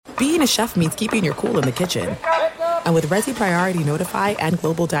being a chef means keeping your cool in the kitchen. And with Resi Priority Notify and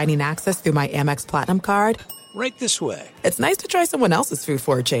Global Dining Access through my Amex Platinum card, right this way. It's nice to try someone else's food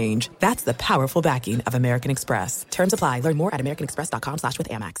for a change. That's the powerful backing of American Express. Terms apply. Learn more at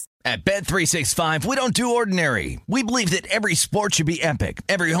americanexpress.com/withAmex. At Bet365, we don't do ordinary. We believe that every sport should be epic.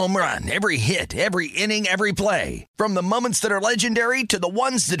 Every home run, every hit, every inning, every play. From the moments that are legendary to the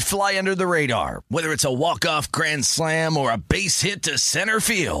ones that fly under the radar. Whether it's a walk-off grand slam or a base hit to center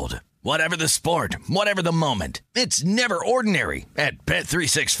field. Whatever the sport, whatever the moment, it's never ordinary at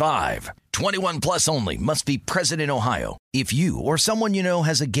Bet365. 21 plus only. Must be present in Ohio. If you or someone you know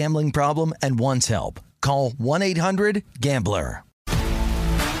has a gambling problem and wants help, call 1-800-GAMBLER.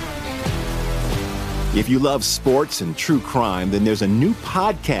 If you love sports and true crime, then there's a new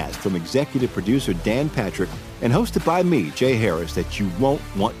podcast from executive producer Dan Patrick and hosted by me, Jay Harris, that you won't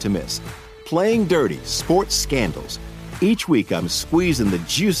want to miss. Playing Dirty: Sports Scandals. Each week, I'm squeezing the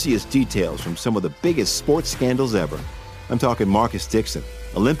juiciest details from some of the biggest sports scandals ever. I'm talking Marcus Dixon,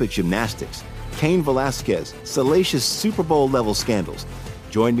 Olympic gymnastics, Cain Velasquez, salacious Super Bowl-level scandals.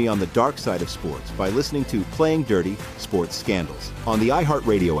 Join me on the dark side of sports by listening to Playing Dirty: Sports Scandals on the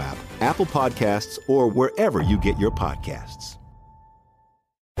iHeartRadio app, Apple Podcasts, or wherever you get your podcasts.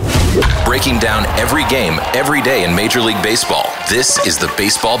 Breaking down every game, every day in Major League Baseball, this is the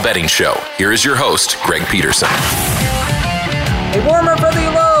Baseball Betting Show. Here is your host, Greg Peterson. A warmer for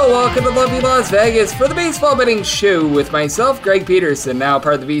the low. Welcome to lovely Las Vegas for the Baseball Betting Show with myself, Greg Peterson, now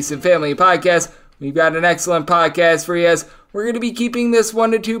part of the VSiN Family Podcast. We've got an excellent podcast for you as we're going to be keeping this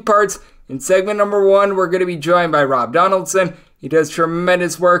 1 to 2 parts. In segment number 1, we're going to be joined by Rob Donaldson. He does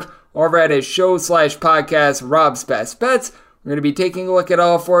tremendous work over at his show/podcast, Rob's Best Bets. We're going to be taking a look at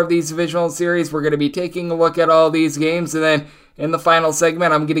all 4 of these divisional series. We're going to be taking a look at all these games. And then in the final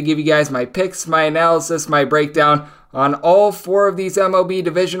segment, I'm going to give you guys my picks, my analysis, my breakdown on all 4 of these MLB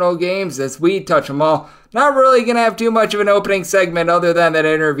divisional games as we touch them all. Not really going to have too much of an opening segment other than that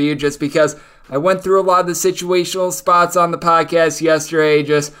interview, just because I went through a lot of the situational spots on the podcast yesterday.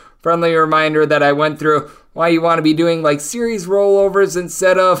 Just friendly reminder that I went through why you want to be doing like series rollovers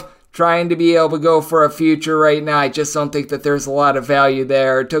instead of trying to be able to go for a future right now. I just don't think that there's a lot of value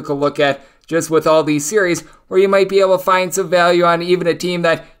there. Took a look at just with all these series where you might be able to find some value on even a team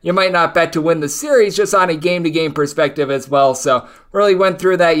that you might not bet to win the series, just on a game-to-game perspective as well. So really went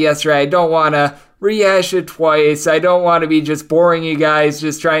through that yesterday. I don't want to rehash it twice. I don't want to be just boring you guys,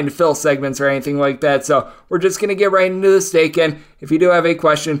 just trying to fill segments or anything like that. So we're just going to get right into the steak. And if you do have a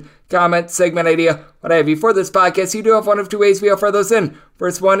question, comment, segment idea, what have you for this podcast, you do have one of 2 ways we offer those in.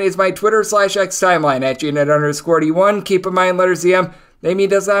 First one is my Twitter/X timeline at GNet_D1. Keep in mind, letters DM. Name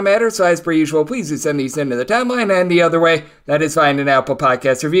does not matter, so as per usual, please do send these into the timeline, and the other way, that is find an Apple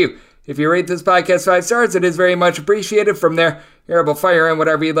Podcast review. If you rate this podcast 5 stars, it is very much appreciated. From there, you're able to fire in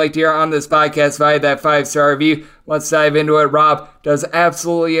whatever you'd like to hear on this podcast via that 5-star review. Let's dive into it. Rob does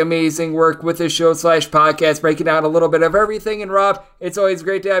absolutely amazing work with his show/podcast, breaking down a little bit of everything. And Rob, it's always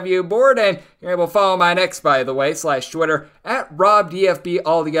great to have you aboard, and you're able to follow my X, by the way, /Twitter, at RobDFB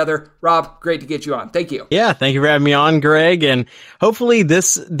altogether. Rob, great to get you on. Thank you. Yeah, thank you for having me on, Greg. And hopefully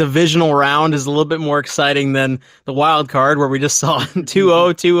this divisional round is a little bit more exciting than the wild card where we just saw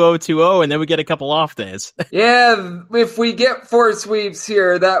 2-0, 2-0, 2-0, and then we get a couple off days. Yeah, if we get 4 sweeps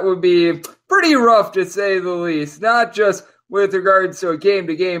here, that would be pretty rough to say the least. Not just with regards to a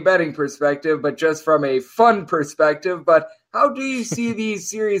game-to-game betting perspective, but just from a fun perspective. But how do you see these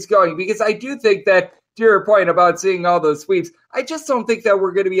series going? Because I do think that, to your point about seeing all those sweeps, I just don't think that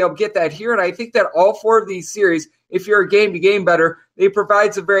we're going to be able to get that here. And I think that all 4 of these series, if you're a game-to-game bettor, they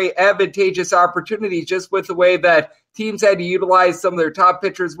provide some very advantageous opportunities just with the way that teams had to utilize some of their top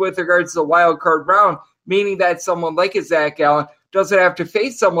pitchers with regards to the wild card round, meaning that someone like a Zach Allen doesn't have to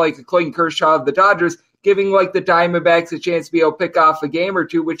face someone like a Clayton Kershaw of the Dodgers, giving like the Diamondbacks a chance to be able to pick off a game or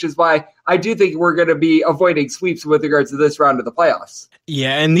 2, which is why I do think we're going to be avoiding sweeps with regards to this round of the playoffs.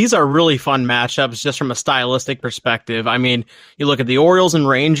 Yeah, and these are really fun matchups just from a stylistic perspective. I mean, you look at the Orioles and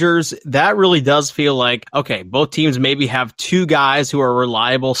Rangers, that really does feel like, okay, both teams maybe have 2 guys who are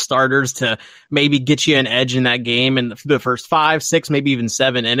reliable starters to maybe get you an edge in that game in the first 5, 6, maybe even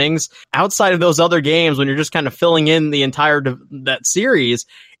 7 innings. Outside of those other games, when you're just kind of filling in the entire that series,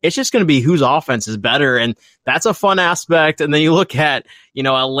 it's just going to be whose offense is better, and that's a fun aspect. And then you look at,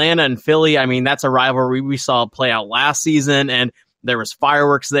 Atlanta and Philly. I mean, that's a rivalry we saw play out last season, and there was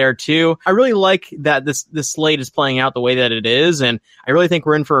fireworks there too. I really like that this slate is playing out the way that it is, and I really think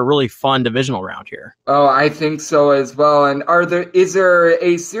we're in for a really fun divisional round here. Oh, I think so as well. And is there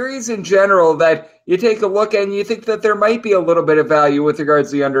a series in general that you take a look at and you think that there might be a little bit of value with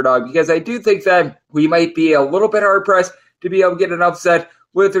regards to the underdog? Because I do think that we might be a little bit hard pressed to be able to get an upset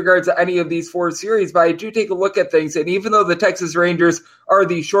with regards to any of these four series, but I do take a look at things, and even though the Texas Rangers are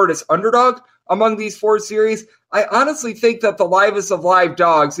the shortest underdog among these four series, I honestly think that the livest of live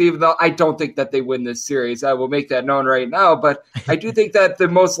dogs, even though I don't think that they win this series, I will make that known right now, but I do think that the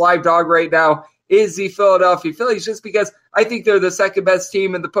most live dog right now is the Philadelphia Phillies, just because I think they're the second best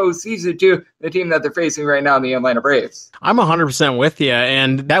team in the postseason to the team that they're facing right now in the Atlanta Braves. I'm 100% with you,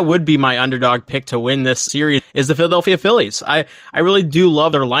 and that would be my underdog pick to win this series is the Philadelphia Phillies. I really do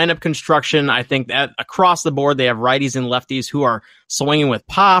love their lineup construction. I think that across the board, they have righties and lefties who are swinging with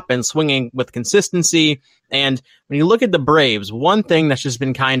pop and swinging with consistency. And when you look at the Braves, one thing that's just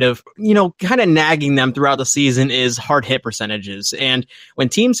been kind of nagging them throughout the season is hard hit percentages. And when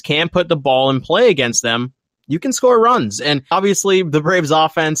teams can't put the ball in play against them, you can score runs. And obviously the Braves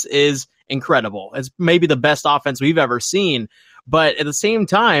offense is incredible. It's maybe the best offense we've ever seen. But at the same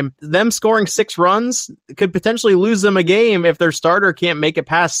time, them scoring 6 runs could potentially lose them a game if their starter can't make it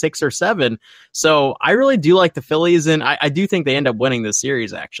past 6 or 7. So I really do like the Phillies, and I do think they end up winning this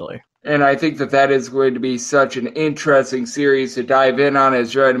series, actually. And I think that is going to be such an interesting series to dive in on.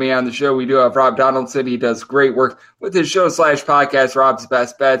 As joining me on the show, we do have Rob Donaldson. He does great work with his show / podcast, Rob's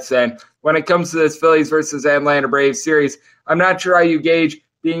Best Bets. And when it comes to this Phillies versus Atlanta Braves series, I'm not sure how you gauge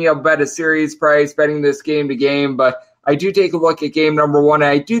being able to bet a series price, betting this game to game, but I do take a look at game number 1. And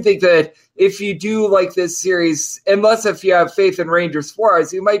I do think that if you do like this series, unless if you have faith in Rangers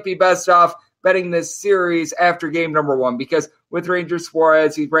Suarez, you might be best off betting this series after game number 1, because with Rangers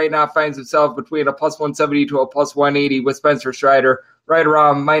Suarez, he right now finds himself between a plus 170 to a plus 180 with Spencer Strider, right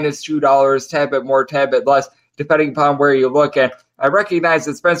around minus $2, tad bit more, tad bit less, depending upon where you look at. I recognize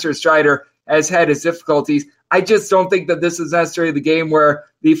that Spencer Strider has had his difficulties. I just don't think that this is necessarily the game where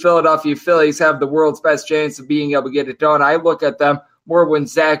the Philadelphia Phillies have the world's best chance of being able to get it done. I look at them more when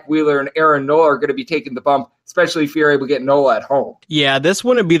Zach Wheeler and Aaron Nola are going to be taking the bump, especially if you're able to get Nola at home. Yeah, this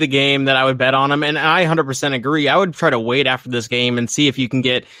wouldn't be the game that I would bet on him, and I 100% agree. I would try to wait after this game and see if you can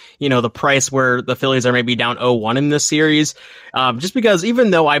get, the price where the Phillies are maybe down 0-1 in this series, just because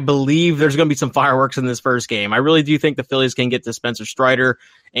even though I believe there's going to be some fireworks in this first game, I really do think the Phillies can get to Spencer Strider,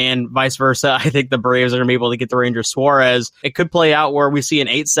 and vice versa. I think the Braves are going to be able to get the Rangers Suarez. It could play out where we see an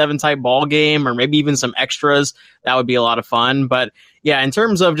 8-7 type ball game, or maybe even some extras. That would be a lot of fun. But yeah, in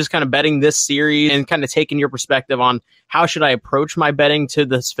terms of just kind of betting this series and kind of taking your perspective on how should I approach my betting to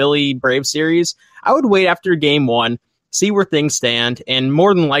this Philly Brave series, I would wait after game 1, see where things stand, and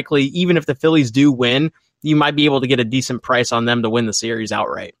more than likely, even if the Phillies do win, you might be able to get a decent price on them to win the series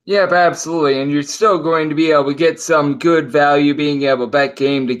outright. Yeah, absolutely. And you're still going to be able to get some good value being able to bet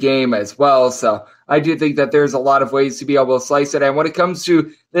game to game as well. So I do think that there's a lot of ways to be able to slice it. And when it comes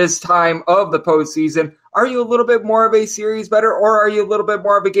to this time of the postseason, are you a little bit more of a series better, or are you a little bit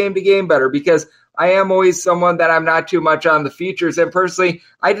more of a game to game better? Because I am always someone that I'm not too much on the features. And personally,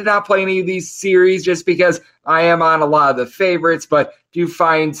 I did not play any of these series just because I am on a lot of the favorites, but do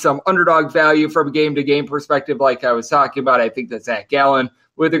find some underdog value from a game-to-game perspective like I was talking about. I think that Zach Gallen,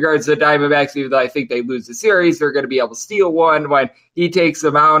 with regards to the Diamondbacks, even though I think they lose the series, they're going to be able to steal one when he takes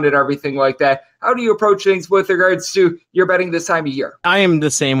them out and everything like that. How do you approach things with regards to your betting this time of year? I am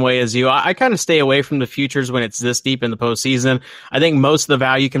the same way as you. I kind of stay away from the futures when it's this deep in the postseason. I think most of the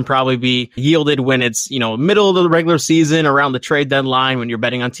value can probably be yielded when it's, middle of the regular season, around the trade deadline, when you're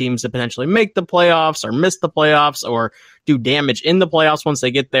betting on teams to potentially make the playoffs or miss the playoffs or do damage in the playoffs once they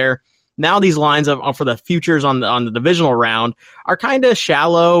get there. Now these lines for the futures on the divisional round are kind of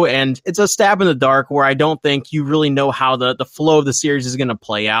shallow, and it's a stab in the dark where I don't think you really know how the flow of the series is going to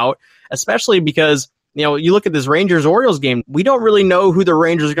play out, especially because, you look at this Rangers-Orioles game, we don't really know who the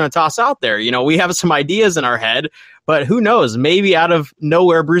Rangers are going to toss out there. We have some ideas in our head, but who knows? Maybe out of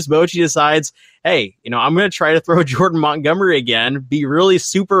nowhere, Bruce Bochy decides, hey, I'm going to try to throw Jordan Montgomery again, be really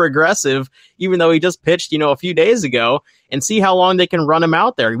super aggressive, even though he just pitched, a few days ago, and see how long they can run him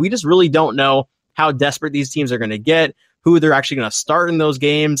out there. We just really don't know how desperate these teams are going to get, who they're actually going to start in those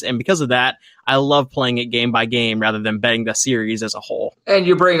games. And because of that, I love playing it game by game rather than betting the series as a whole. And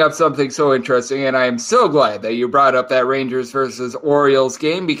you bring up something so interesting, and I am so glad that you brought up that Rangers versus Orioles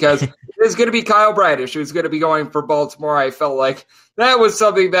game, because it's going to be Kyle Bradish who's going to be going for Baltimore. I felt like that was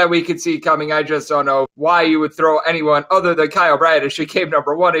something that we could see coming. I just don't know why you would throw anyone other than Kyle Bradish in game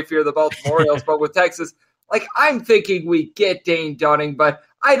number 1 if you're the Baltimore Orioles. But with Texas, I'm thinking we get Dane Dunning, but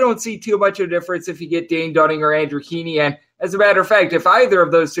I don't see too much of a difference if you get Dane Dunning or Andrew Heaney. And as a matter of fact, if either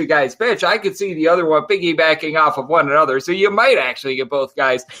of those two guys pitch, I could see the other one piggybacking off of one another. So you might actually get both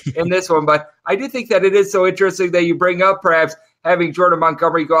guys in this one. But I do think that it is so interesting that you bring up perhaps having Jordan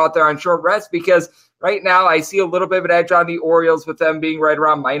Montgomery go out there on short rest, because right now I see a little bit of an edge on the Orioles with them being right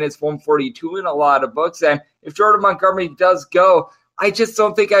around minus 142 in a lot of books. And if Jordan Montgomery does go, I just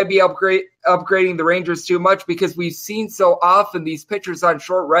don't think I'd be upgrading the Rangers too much because we've seen so often these pitchers on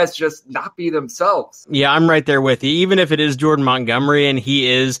short rest just not be themselves. Yeah, I'm right there with you. Even if it is Jordan Montgomery and he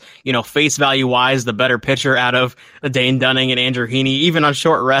is, face value wise, the better pitcher out of Dane Dunning and Andrew Heaney, even on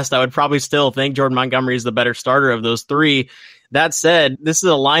short rest, I would probably still think Jordan Montgomery is the better starter of those three. That said, this is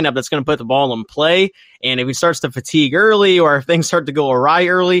a lineup that's going to put the ball in play, and if he starts to fatigue early or if things start to go awry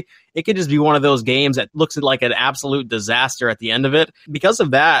early, it could just be one of those games that looks like an absolute disaster at the end of it. Because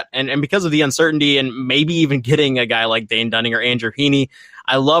of that, and because of the uncertainty and maybe even getting a guy like Dane Dunning or Andrew Heaney,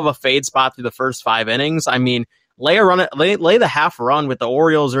 I love a fade spot through the first 5 innings. I mean, lay the half run with the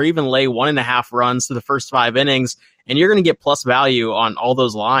Orioles or even lay 1.5 runs to the first 5 innings, and you're going to get plus value on all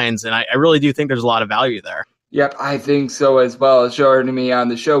those lines, and I really do think there's a lot of value there. Yep, I think so as well. As joining me on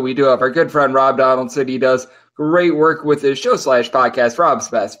the show, we do have our good friend Rob Donaldson. He does great work with his show / podcast, Rob's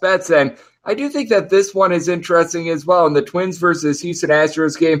Best Bets. And I do think that this one is interesting as well. In the Twins versus Houston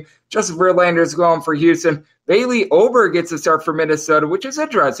Astros game, Justin Verlander's going for Houston. Bailey Ober gets a start for Minnesota, which is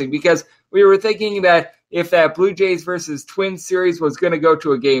interesting because we were thinking that if that Blue Jays versus Twins series was going to go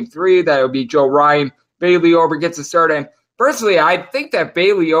to a game 3, that would be Joe Ryan. Bailey Ober gets a start, and personally, I think that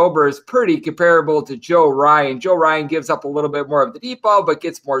Bailey Ober is pretty comparable to Joe Ryan. Joe Ryan gives up a little bit more of the deep ball, but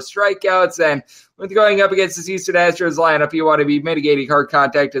gets more strikeouts. And with going up against the Houston Astros lineup, you want to be mitigating hard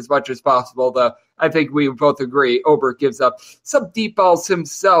contact as much as possible. Though I think we both agree Ober gives up some deep balls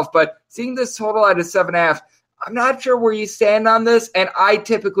himself. But seeing this total at a 7.5, I'm not sure where you stand on this. And I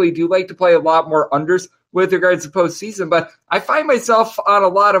typically do like to play a lot more unders with regards to postseason, but I find myself on a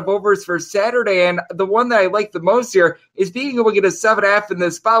lot of overs for Saturday, and the one that I like the most here is being able to get a 7.5 in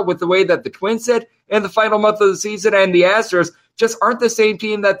this spot with the way that the Twins hit in the final month of the season, and the Astros just aren't the same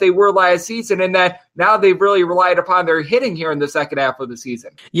team that they were last season, and that now they've really relied upon their hitting here in the second half of the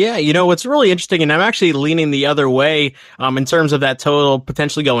season. Yeah, what's really interesting, and I'm actually leaning the other way in terms of that total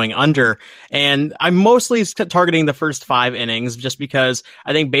potentially going under, and I'm mostly targeting the first 5 innings just because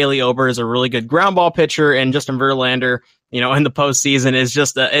I think Bailey Ober is a really good ground ball pitcher, and Justin Verlander, in the postseason is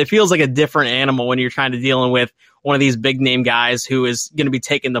just it feels like a different animal when you're trying to deal with one of these big name guys who is going to be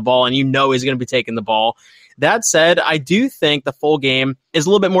taking the ball, and he's going to be taking the ball. That said, I do think the full game is a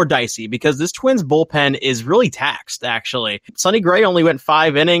little bit more dicey because this Twins bullpen is really taxed, actually. Sonny Gray only went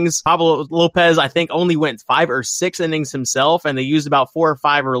 5 innings. Pablo Lopez, I think, only went 5 or 6 innings himself, and they used about 4 or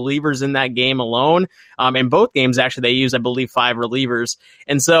 5 relievers in that game alone. In both games, actually, they used, I believe, 5 relievers.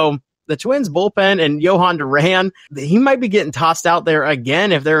 And so the Twins bullpen and Johan Duran, he might be getting tossed out there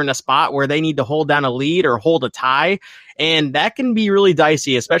again if they're in a spot where they need to hold down a lead or hold a tie. And that can be really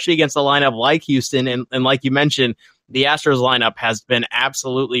dicey, especially against a lineup like Houston. And like you mentioned, the Astros lineup has been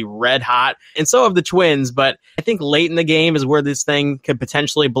absolutely red hot, and so have the Twins. But I think late in the game is where this thing could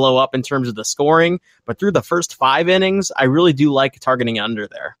potentially blow up in terms of the scoring. But through the first 5 innings, I really do like targeting under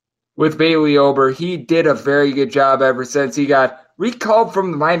there. With Bailey Ober, he did a very good job ever since he got recalled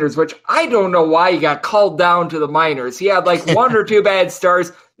from the minors, which I don't know why he got called down to the minors. He had like 1 or 2 bad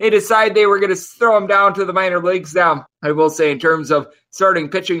starts. They decided they were going to throw him down to the minor leagues. Now, I will say in terms of starting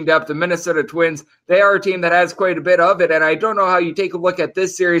pitching depth, the Minnesota Twins, they are a team that has quite a bit of it. And I don't know how you take a look at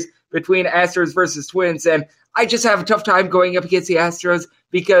this series between Astros versus Twins. And I just have a tough time going up against the Astros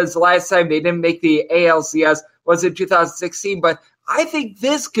because the last time they didn't make the ALCS was in 2016. But I think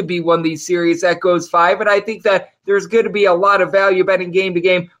this could be one of these series that goes 5, and I think that there's going to be a lot of value betting game to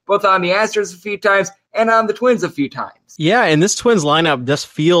game, both on the Astros a few times and on the Twins a few times. Yeah, and this Twins lineup just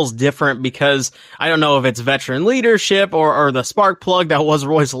feels different because I don't know if it's veteran leadership or the spark plug that was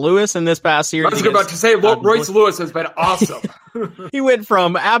Royce Lewis in this past series. I was about to say, Royce Lewis has been awesome. He went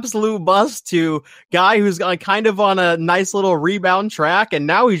from absolute bust to guy who's kind of on a nice little rebound track, and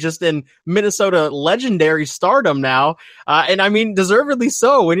now he's just in Minnesota legendary stardom now. And I mean, deservedly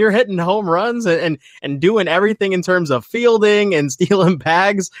so. When you're hitting home runs and doing everything in terms of fielding and stealing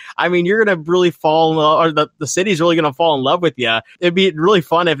bags, I mean, you're going to really fall in love, or the city's really going to fall in love with you. It'd be really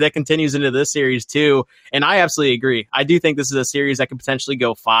fun if that continues into this series too. And I absolutely agree. I do think this is a series that could potentially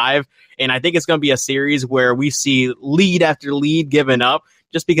go 5. And I think it's going to be a series where we see lead after lead given up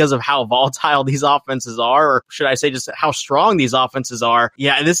just because of how volatile these offenses are, or should I say just how strong these offenses are.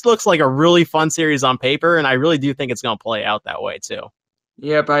 Yeah, this looks like a really fun series on paper, and I really do think it's going to play out that way too.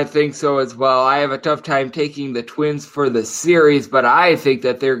 Yep, I think so as well. I have a tough time taking the Twins for the series, but I think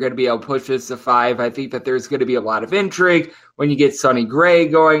that they're going to be able to push this to 5. I think that there's going to be a lot of intrigue when you get Sonny Gray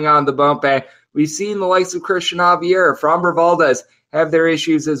going on the bump. And we've seen the likes of Christian Javier, Framber Valdez have their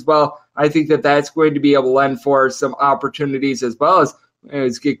issues as well. I think that that's going to be able to lend for some opportunities as well as We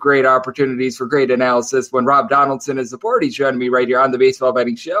always get great opportunities for great analysis when Rob Donaldson is aboard. He's joining me right here on the Baseball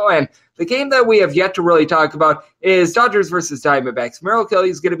Betting Show. And the game that we have yet to really talk about is Dodgers versus Diamondbacks. Merrill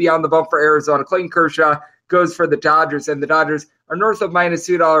Kelly is going to be on the bump for Arizona. Clayton Kershaw goes for the Dodgers, and the Dodgers are north of minus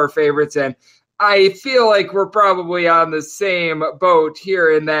 $2 favorites. And I feel like we're probably on the same boat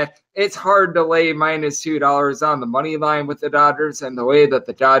here in that it's hard to lay minus $2 on the money line with the Dodgers, and the way that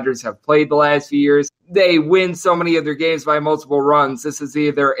the Dodgers have played the last few years, they win so many of their games by multiple runs. This is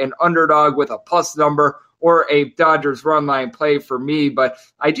either an underdog with a plus number or a Dodgers run line play for me. But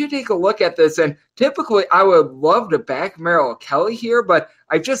I do take a look at this, and typically I would love to back Merrill Kelly here, but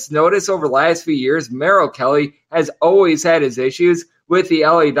I just noticed over the last few years, Merrill Kelly has always had his issues with the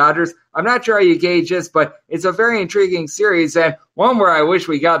LA Dodgers. I'm not sure how you gauge this, but it's a very intriguing series, and one where I wish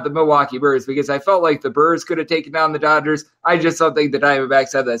we got the Milwaukee Brewers, because I felt like the Brewers could have taken down the Dodgers. I just don't think the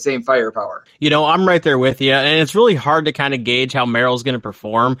Diamondbacks have that same firepower. I'm right there with you, and it's really hard to kind of gauge how Merrill's going to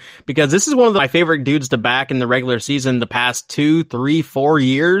perform, because this is one of my favorite dudes to back in the regular season the past 2, 3, 4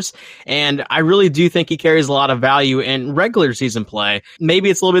 years, and I really do think he carries a lot of value in regular season play. Maybe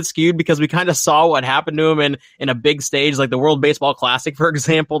it's a little bit skewed because we kind of saw what happened to him in a big stage like the World Baseball Classic, for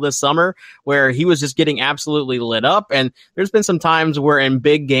example, this summer, where he was just getting absolutely lit up. And there's been some times where in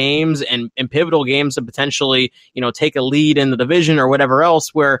big games and in pivotal games to potentially, take a lead in the division or whatever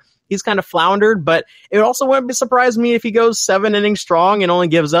else, where he's kind of floundered. But it also wouldn't surprise me if he goes 7 innings strong and only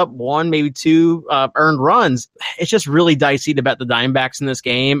gives up 1, maybe 2 earned runs. It's just really dicey to bet the Diamondbacks in this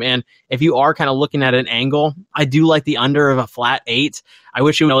game. And if you are kind of looking at an angle, I do like the under of a flat 8. I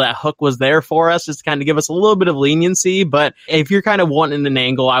wish that hook was there for us, just to kind of give us a little bit of leniency. But if you're kind of wanting an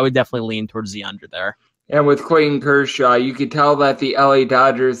angle, I would definitely lean towards the under there. And with Clayton Kershaw, you could tell that the LA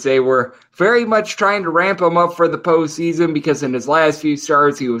Dodgers, they were very much trying to ramp him up for the postseason, because in his last few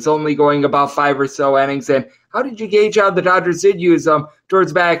starts, he was only going about 5 or so innings. And how did you gauge how the Dodgers did use him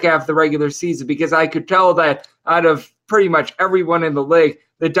towards back half of the regular season? Because I could tell that out of pretty much everyone in the league,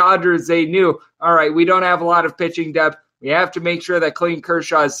 the Dodgers, they knew, all right, we don't have a lot of pitching depth. We have to make sure that Clayton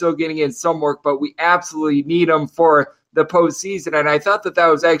Kershaw is still getting in some work, but we absolutely need him for the postseason. And I thought that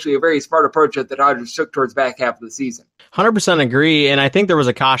was actually a very smart approach that the Dodgers took towards back half of the season. 100% agree. And I think there was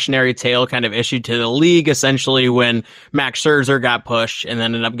a cautionary tale kind of issued to the league, essentially, when Max Scherzer got pushed and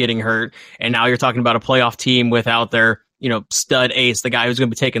then ended up getting hurt. And now you're talking about a playoff team without their stud ace, the guy who's going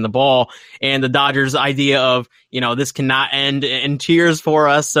to be taking the ball. And the Dodgers' idea of, this cannot end in tears for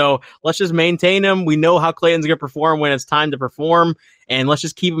us, so let's just maintain him. We know how Clayton's going to perform when it's time to perform, and let's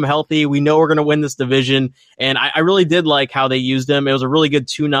just keep him healthy. We know we're going to win this division. And I really did like how they used him. It was a really good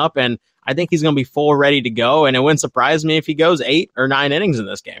tune-up, and I think he's going to be full ready to go. And it wouldn't surprise me if he goes 8 or 9 innings in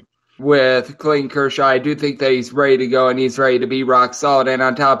this game. With Clayton Kershaw, I do think that he's ready to go, and he's ready to be rock solid. And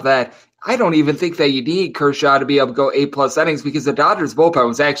on top of that, I don't even think that you need Kershaw to be able to go 8+ innings, because the Dodgers bullpen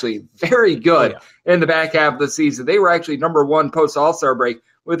was actually very good in the back half of the season. They were actually number 1 post All-Star break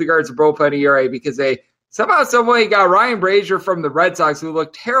with regards to bullpen ERA, because they somehow, someway got Ryan Brazier from the Red Sox, who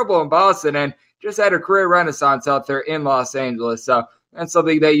looked terrible in Boston and just had a career renaissance out there in Los Angeles. So that's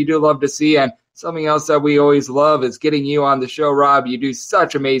something that you do love to see. And something else that we always love is getting you on the show, Rob. You do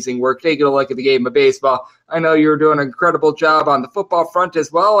such amazing work taking a look at the game of baseball. I know you're doing an incredible job on the football front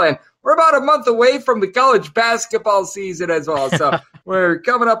as well, and we're about a month away from the college basketball season as well. So we're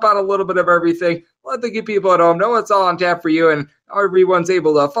coming up on a little bit of everything. Let the good people at home know it's all on tap for you, and everyone's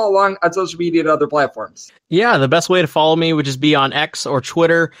able to follow along on social media and other platforms. Yeah, the best way to follow me would just be on X or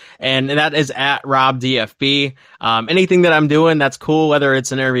Twitter, and that is at RobDFB. Anything that I'm doing that's cool, whether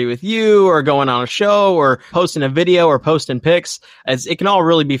it's an interview with you or going on a show or posting a video or posting pics, it can all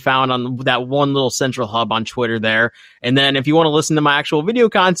really be found on that one little central hub on Twitter there. And then if you want to listen to my actual video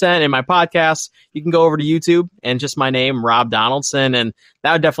content and my podcast, you can go over to YouTube and just my name, Rob Donaldson, and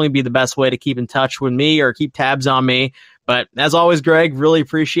that would definitely be the best way to keep in touch with me or keep tabs on me. But as always, Greg, really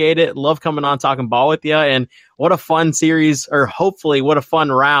appreciate it. Love coming on talking ball with you. And what a fun series, or hopefully what a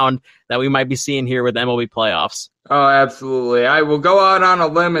fun round that we might be seeing here with MLB playoffs. Oh, absolutely. I will go out on a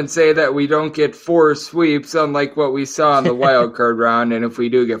limb and say that we don't get 4 sweeps, unlike what we saw in the wild card round. And if we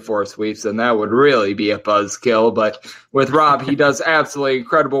do get 4 sweeps, then that would really be a buzzkill. But with Rob, he does absolutely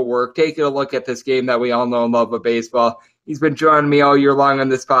incredible work. Taking a look at this game that we all know and love of baseball. He's been joining me all year long on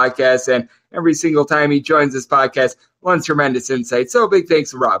this podcast, and every single time he joins this podcast, learns tremendous insight. So big thanks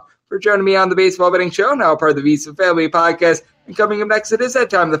to Rob for joining me on the Baseball Betting Show, now part of the VSiN Family Podcast. And coming up next, it is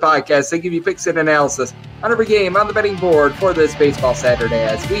that time of the podcast. They give you picks and analysis on every game on the betting board for this baseball Saturday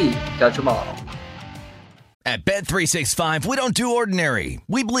as we touch them all. At Bet365, we don't do ordinary.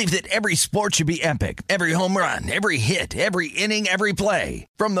 We believe that every sport should be epic. Every home run, every hit, every inning, every play.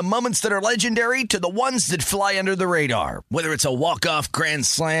 From the moments that are legendary to the ones that fly under the radar. Whether it's a walk-off grand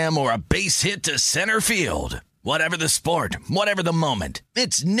slam or a base hit to center field. Whatever the sport, whatever the moment.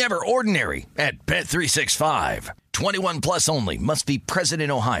 It's never ordinary at Bet365. 21 plus only. Must be present in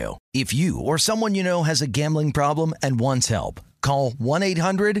Ohio. If you or someone you know has a gambling problem and wants help, call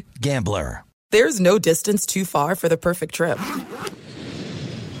 1-800-GAMBLER. There's no distance too far for the perfect trip.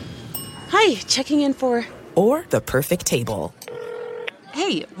 Hi, checking in for... Or the perfect table.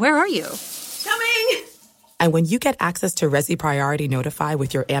 Hey, where are you? Coming! And when you get access to Resi Priority Notify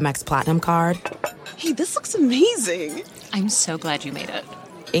with your Amex Platinum card... Hey, this looks amazing! I'm so glad you made it.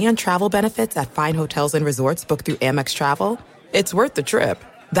 And travel benefits at fine hotels and resorts booked through Amex Travel, it's worth the trip.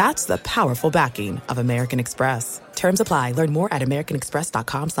 That's the powerful backing of American Express. Terms apply. Learn more at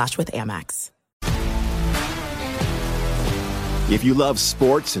americanexpress.com/withAmex. If you love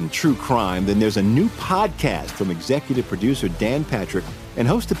sports and true crime, then there's a new podcast from executive producer Dan Patrick and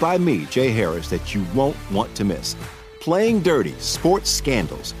hosted by me, Jay Harris, that you won't want to miss. Playing Dirty: Sports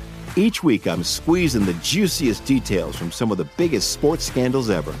Scandals. Each week, I'm squeezing the juiciest details from some of the biggest sports scandals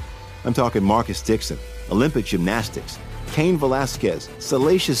ever. I'm talking Marcus Dixon, Olympic gymnastics, Cain Velasquez,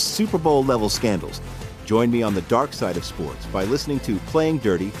 salacious Super Bowl-level scandals. Join me on the dark side of sports by listening to Playing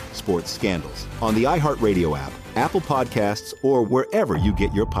Dirty: Sports Scandals on the iHeartRadio app, Apple Podcasts, or wherever you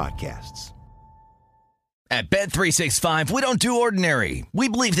get your podcasts. At Bet365, we don't do ordinary. We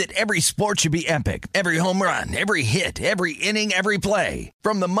believe that every sport should be epic. Every home run, every hit, every inning, every play.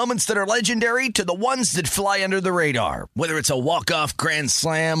 From the moments that are legendary to the ones that fly under the radar. Whether it's a walk-off grand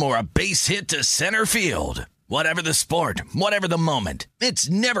slam or a base hit to center field. Whatever the sport, whatever the moment. It's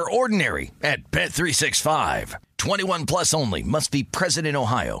never ordinary at Bet365. 21 plus only. Must be present in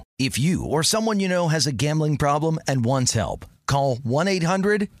Ohio. If you or someone you know has a gambling problem and wants help, call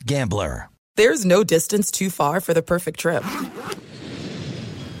 1-800-GAMBLER. There's no distance too far for the perfect trip.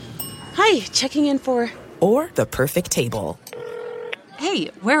 Hi, checking in for... Or the perfect table. Hey,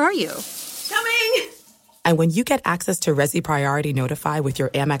 where are you? Coming! And when you get access to Resi Priority Notify with your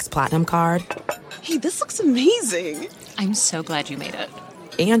Amex Platinum card... Hey, this looks amazing! I'm so glad you made it.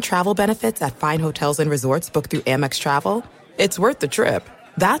 And travel benefits at fine hotels and resorts booked through Amex Travel, it's worth the trip.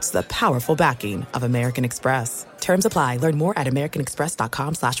 That's the powerful backing of American Express. Terms apply. Learn more at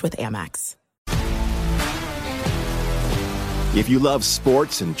americanexpress.com/withAmex. If you love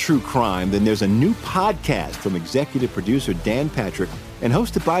sports and true crime, then there's a new podcast from executive producer Dan Patrick and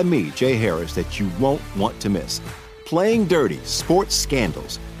hosted by me, Jay Harris, that you won't want to miss. Playing Dirty: Sports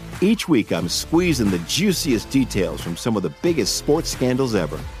Scandals. Each week, I'm squeezing the juiciest details from some of the biggest sports scandals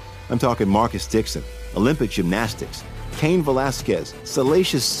ever. I'm talking Marcus Dixon, Olympic gymnastics, Cain Velasquez,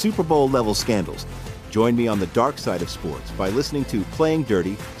 salacious Super Bowl-level scandals. Join me on the dark side of sports by listening to Playing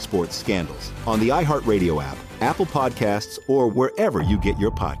Dirty: Sports Scandals on the iHeartRadio app, Apple Podcasts, or wherever you get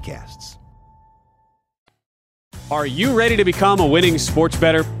your podcasts. Are you ready to become a winning sports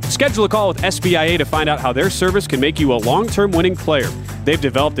bettor? Schedule a call with SBIA to find out how their service can make you a long-term winning player. They've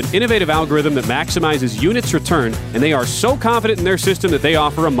developed an innovative algorithm that maximizes units return, and they are so confident in their system that they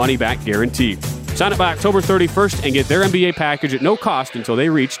offer a money-back guarantee. Sign up by October 31st and get their MBA package at no cost until they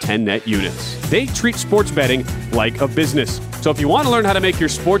reach 10 net units. They treat sports betting like a business. So if you want to learn how to make your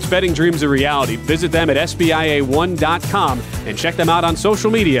sports betting dreams a reality, visit them at SBIA1.com and check them out on social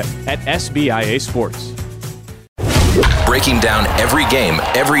media at SBIA Sports. Breaking down every game,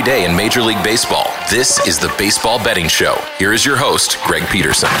 every day in Major League Baseball. This is the Baseball Betting Show. Here is your host, Greg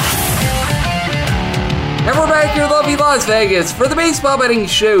Peterson. And we're back here in lovely Las Vegas for the Baseball Betting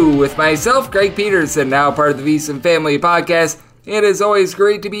Show with myself, Greg Peterson, now part of the VSiN Family Podcast. It is always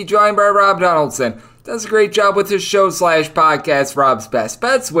great to be joined by Rob Donaldson. Does a great job with his show/podcast, Rob's Best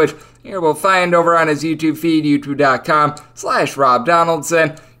Bets, which you will find over on his YouTube feed, youtube.com/Rob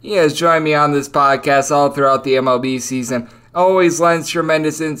Donaldson. He has joined me on this podcast all throughout the MLB season. Always lends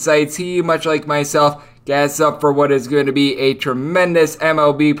tremendous insights. He, much like myself, gets up for what is going to be a tremendous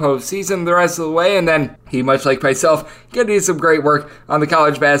MLB postseason the rest of the way, and then he, much like myself, going to do some great work on the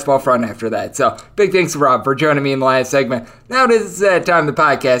college basketball front after that. So, big thanks to Rob for joining me in the last segment. Now it is that time of the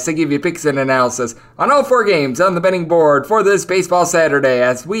podcast to give you picks and analysis on all 4 games on the betting board for this baseball Saturday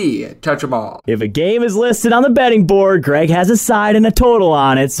as we touch them all. If a game is listed on the betting board, Greg has a side and a total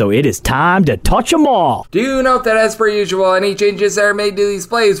on it, so it is time to touch them all. Do note that as per usual, any changes that are made to these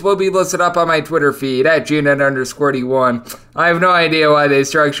plays will be listed up on my Twitter feed at GNet_D1. I have no idea why they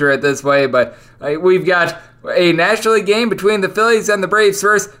structure it this way, but we've got a National League game between the Phillies and the Braves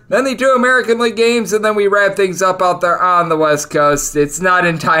first, then the 2 American League games, and then we wrap things up out there on the West Coast. It's not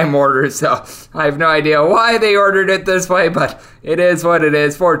in time order, so I have no idea why they ordered it this way, but it is what it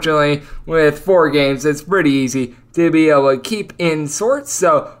is. Fortunately, with 4 games, it's pretty easy to be able to keep in sorts.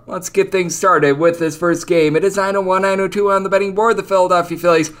 So let's get things started with this first game. It is 9:01, 9:02 on the betting board. The Philadelphia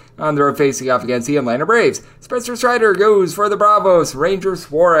Phillies on the road facing off against the Atlanta Braves. Spencer Strider goes for the Bravos. Ranger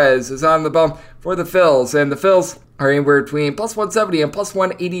Suarez is on the bump for the Phils, and the Phils are anywhere between plus 170 and plus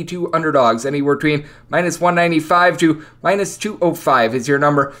 182 underdogs. Anywhere between minus 195 to minus 205 is your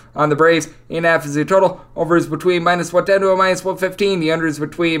number on the Braves. 8.5 is the total. Over is between minus 110 to a minus 115. The under is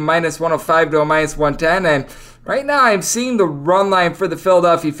between minus 105 to a minus 110. And right now I'm seeing the run line for the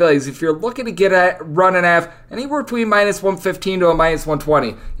Philadelphia Phillies. If you're looking to get a run and a half, anywhere between minus 115 to a minus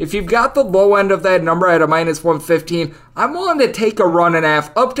 120. If you've got the low end of that number at a minus 115, I'm willing to take a run and a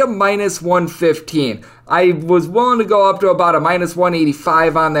half up to minus 115. I was willing to go up to about a minus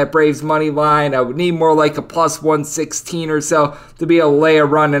 185 on that Braves money line. I would need more like a plus 116 or so to be able to lay a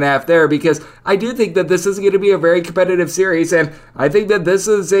run and a half there, because I do think that this is going to be a very competitive series, and I think that this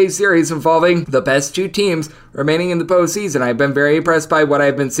is a series involving the best 2 teams remaining in the postseason. I've been very impressed by what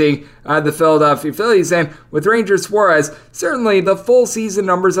I've been seeing on the Philadelphia Phillies, and with Ranger Suarez, certainly the full season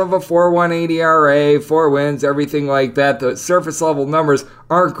numbers of a 4.18 ERA, 4 wins, everything like that, the surface level numbers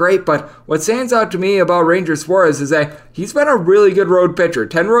aren't great, but what stands out to me about Ranger Suarez is that he's been a really good road pitcher.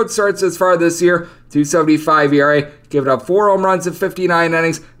 10 road starts as far this year, 2.75 ERA, giving up 4 home runs in 59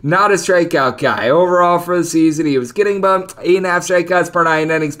 innings, not a strikeout guy. Overall for the season, he was getting about 8.5 strikeouts per 9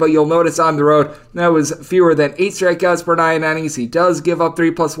 innings, but you'll notice on the road, that was fewer than 8 strikeouts per 9 innings. He does give up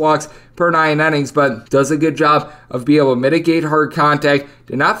 3+ walks per 9 innings, but does a good job of being able to mitigate hard contact.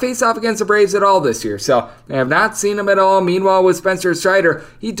 Did not face off against the Braves at all this year, so I have not seen him at all. Meanwhile, with Spencer Strider,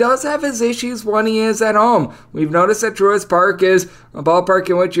 he does have his issues when he is at home. We've noticed that Truist Park is a ballpark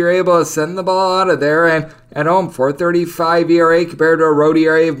in which you're able to send the ball out of there, and at home, 4.35 ERA compared to a road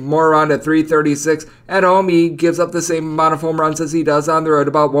ERA more around a 3.36. At home, he gives up the same amount of home runs as he does on the road,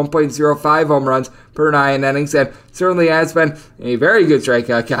 about 1.05 home runs per 9 innings, and certainly has been a very good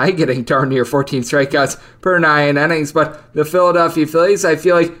strikeout guy, getting darn near 14 strikeouts per 9 innings. But the Philadelphia Phillies, I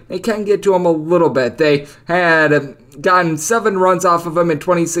feel like they can get to him a little bit. They had gotten 7 runs off of him in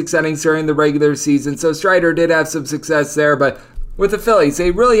 26 innings during the regular season, so Strider did have some success there, but with the Phillies,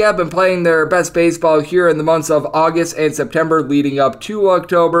 they really have been playing their best baseball here in the months of August and September leading up to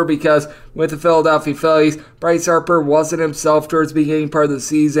October, because with the Philadelphia Phillies, Bryce Harper wasn't himself towards the beginning part of the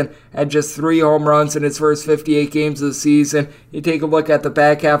season, had just 3 home runs in his first 58 games of the season. You take a look at the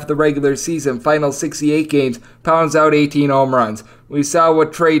back half of the regular season, final 68 games, pounds out 18 home runs. We saw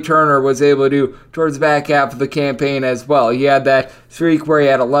what Trey Turner was able to do towards the back half of the campaign as well. He had that streak where he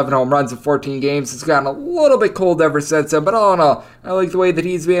had 11 home runs in 14 games. It's gotten a little bit cold ever since then, but all in all, I like the way that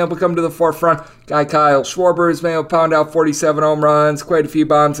he's been able to come to the forefront. Guy Kyle Schwarber has been able to pound out 47 home runs, quite a few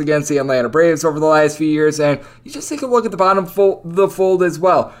bombs against the Atlanta Braves over the last few years, and you just take a look at the bottom the fold as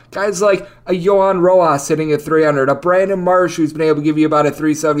well. Guys like a Johan Rojas hitting at 300, a Brandon Marsh who's been able to give you about a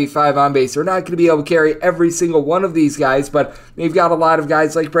 375 on base. They're not going to be able to carry every single one of these guys, but they've got a lot of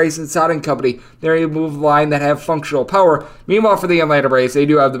guys like Bryson Stott and company. They're able to move the line that have functional power. Meanwhile, for the Atlanta Braves, they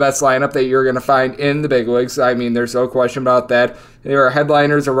do have the best lineup that you're going to find in the big leagues. I mean, there's no question about that. There are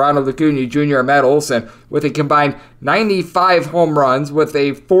headliners of Ronald Acuna Jr. and Matt Olson with a combined 95 home runs with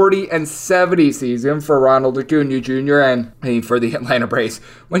a 40-70 season for Ronald Acuna Jr. and for the Atlanta Braves.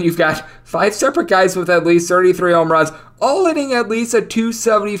 When you've got 5 separate guys with at least 33 home runs, all hitting at least a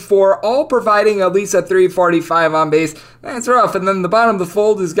 274, all providing at least a 345 on base, that's rough. And then the bottom of the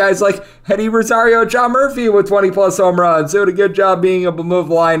fold is guys like Eddie Rosario, John Murphy with 20-plus home runs. Doing a good job being able to move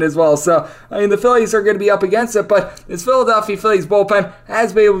the line as well. So, I mean, the Phillies are going to be up against it, but this Philadelphia Phillies bullpen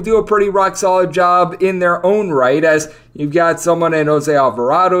has been able to do a pretty rock-solid job in their own right, as you've got someone in Jose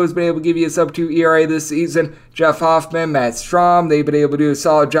Alvarado who's been able to give you a sub-2 ERA this season. Jeff Hoffman, Matt Strahm, they've been able to do a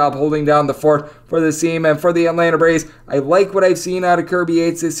solid job holding down the fort for the team. And for the Atlanta Braves, I like what I've seen out of Kirby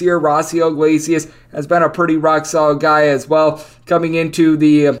Yates this year. Rossiel Iglesias has been a pretty rock-solid guy as well. Coming into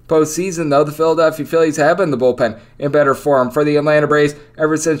the postseason, though, the Philadelphia Phillies have been the bullpen in better form. For the Atlanta Braves,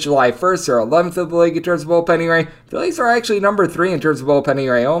 ever since July 1st, they're 11th of the league in terms of bullpen ERA. Phillies are actually number 3 in terms of bullpen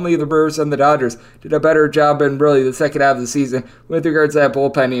ERA. Only the Brewers and the Dodgers did a better job in really the second second half of the season with regards to that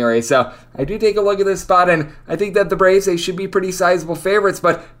bullpen ERA. So I do take a look at this spot, and I think that the Braves, they should be pretty sizable favorites,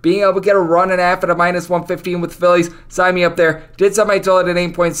 but being able to get a run and a half at a minus 115 with the Phillies, sign me up there. Did set my total at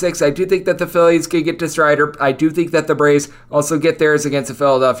 8.6. I do think that the Phillies could get to Strider. I do think that the Braves also get theirs against the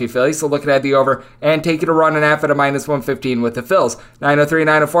Philadelphia Phillies, so looking at the over and taking a run and a half at a minus 115 with the Phils. 903,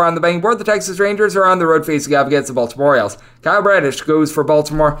 904 on the betting board. The Texas Rangers are on the road facing up against the Baltimore Orioles. Kyle Bradish goes for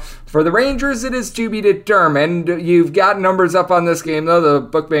Baltimore. For the Rangers, it is to be determined. You've got numbers up on this game, though. The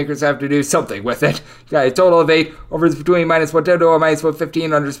bookmakers have to do something with it. You got a total of 8. Overs between minus 110 to a minus 115.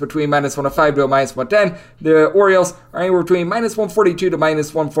 Unders between minus 105 to a minus 110. The Orioles are anywhere between minus 142 to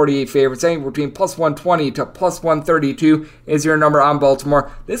minus 148 favorites. Anywhere between plus 120 to plus 132 is your number on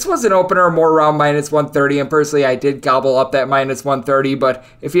Baltimore. This was an opener more around minus 130, and personally, I did gobble up that minus 130, but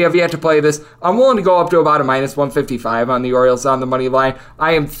if you have yet to play this, I'm willing to go up to about a minus 155 on the Orioles on the money line.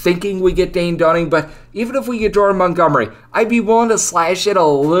 I am thinking we get Dane Dunning, but even if we get Jordan Montgomery, I'd be willing to slash it a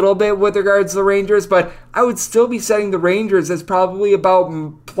little bit with regards to the Rangers, but I would still be setting the Rangers as probably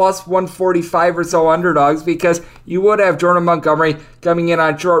about plus 145 or so underdogs, because you would have Jordan Montgomery coming in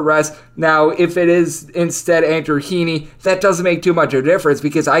on short rest. Now, if it is instead Andrew Heaney, that doesn't make too much of a difference,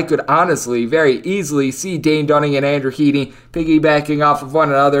 because I could honestly very easily see Dane Dunning and Andrew Heaney piggybacking off of one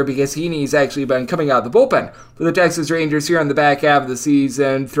another, because Heaney's actually been coming out of the bullpen for the Texas Rangers here in the back half of the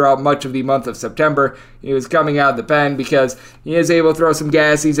season throughout much of the month of September. He was coming out of the pen because he is able to throw some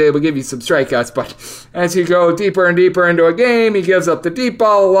gas, he's able to give you some strikeouts, but as you go deeper and deeper into a game, he gives up the deep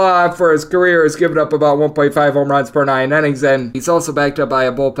ball a lot. For his career, has given up about 1.5 home runs per 9 innings, and he's also backed up by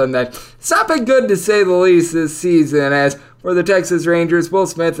a bullpen that's not been good to say the least this season. As for the Texas Rangers, Will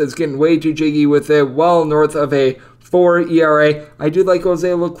Smith is getting way too jiggy with it, well north of a 4 ERA. I do like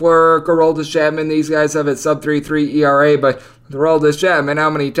Jose Leclerc, Aroldis Chapman. These guys have a sub 3.3 ERA, but Aroldis Chapman, how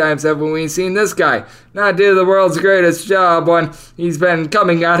many times haven't we seen this guy not do the world's greatest job when he's been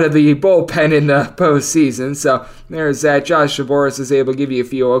coming out of the bullpen in the postseason? So there's that. Josh Zaboris is able to give you a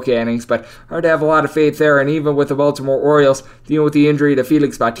few okay innings, but hard to have a lot of faith there. And even with the Baltimore Orioles dealing with the injury to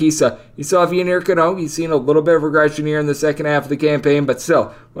Felix Bautista, you saw Viener Cano. He's seen a little bit of regression here in the second half of the campaign, but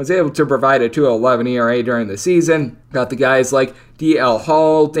still was able to provide a 2.11 ERA during the season. Got the guys like D.L.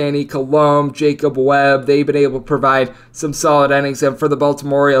 Hall, Danny Colomb, Jacob Webb. They've been able to provide some solid innings. And for the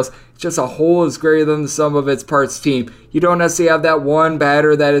Baltimore Orioles, it's just a whole is greater than the sum of its parts team. You don't necessarily have that one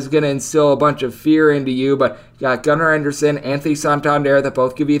batter that is going to instill a bunch of fear into you, but you got Gunnar Henderson, Anthony Santander that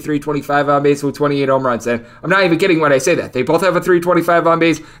both give you 325 on base with 28 home runs. And I'm not even kidding when I say that. They both have a 325 on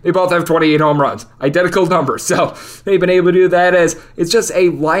base. They both have 28 home runs. Identical numbers. So they've been able to do that, as it's just a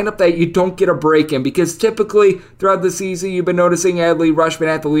lineup that you don't get a break in, because typically throughout the season you've been noticing Adley Rutschman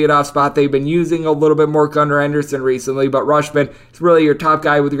at the leadoff spot. They've been using a little bit more Gunnar Henderson recently, but Rutschman is really your top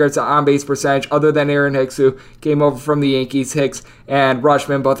guy with regards to on-base percentage, other than Aaron Hicks, who came over from the Yankees. Hicks and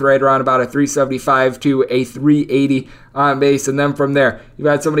Rutschman both right around about a 375 to a 380 on base. And then from there, you've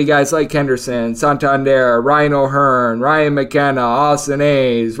had so many guys like Henderson, Santander, Ryan O'Hearn, Ryan McKenna, Austin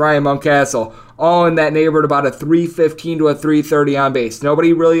Hayes, Ryan Mountcastle, all in that neighborhood, about a 315 to a 330 on base.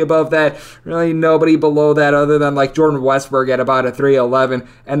 Nobody really above that, really nobody below that, other than like Jordan Westburg at about a 311,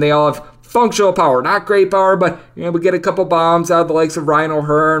 and they all have functional power. Not great power, but you're able to get a couple bombs out of the likes of Ryan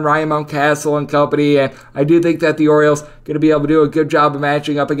O'Hearn, Ryan Mountcastle, and company, and I do think that the Orioles going to be able to do a good job of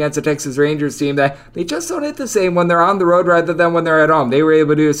matching up against the Texas Rangers team that they just don't hit the same when they're on the road rather than when they're at home. They were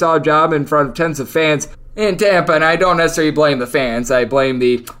able to do a solid job in front of tens of fans in Tampa, and I don't necessarily blame the fans. I blame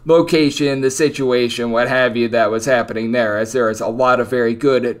the location, the situation, what have you, that was happening there, as there is a lot of very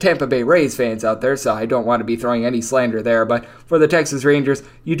good Tampa Bay Rays fans out there, so I don't want to be throwing any slander there. But for the Texas Rangers,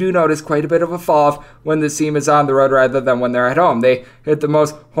 you do notice quite a bit of a fall off when this team is on the road rather than when they're at home. They hit the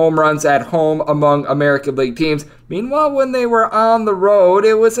most home runs at home among American League teams. Meanwhile, when they were on the road,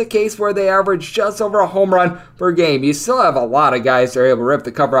 it was a case where they averaged just over a home run per game. You still have a lot of guys that are able to rip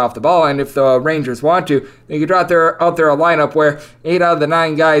the cover off the ball, and if the Rangers want to, they could drop out there a lineup where 8 out of the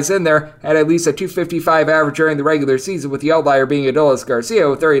 9 guys in there had at least a 255 average during the regular season, with the outlier being Adolis Garcia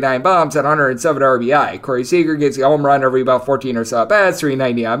with 39 bombs and 107 RBI. Corey Seager gets a home run every about 14 or so at bats,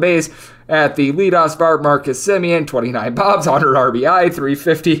 390 on base. At the leadoff spot, Marcus Semien, 29 bombs, 100 RBI,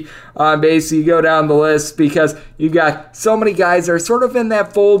 350 on base. You go down the list because you've got so many guys that are sort of in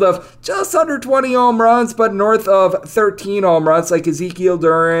that fold of just under 20 home runs, but north of 13 home runs, like Ezekiel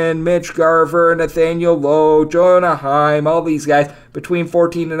Duran, Mitch Garver, Nathaniel Lowe, Jonah Heim, all these guys. between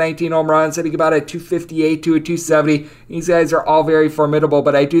 14 to 19 home runs, hitting about a 258 to a 270. These guys are all very formidable,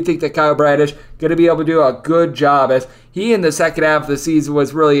 but I do think that Kyle Bradish going to be able to do a good job as he in the second half of the season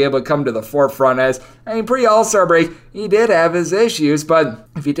was really able to come to the forefront as, pre-All-Star break, he did have his issues, but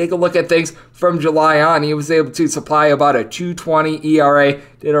if you take a look at things from July on, he was able to supply about a 2.20 ERA,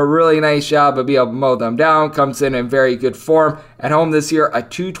 did a really nice job of being able to mow them down, comes in very good form. At home this year, a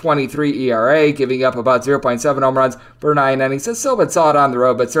 2.23 ERA, giving up about 0.7 home runs per 9 innings. It's still been solid on the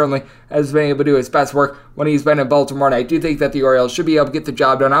road, but certainly has been able to do his best work when he's been in Baltimore, and I do think that the Orioles should be able to get the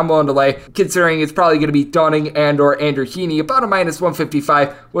job done. I'm willing to lay, considering it's probably going to be Dunning and or Andrew Heaney, about a minus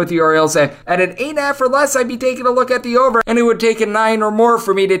 155 with the Orioles, and at an 8.5 or less, I'd be taking a look at the over, and it would take a 9 or more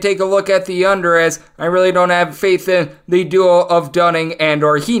for me to take a look at the under, as I really don't have faith in the duo of Dunning and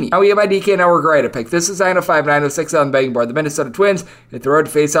or Heaney. Now we have my DK Network right to pick. This is 905, 906 on the betting board. The Minnesota Twins hit the road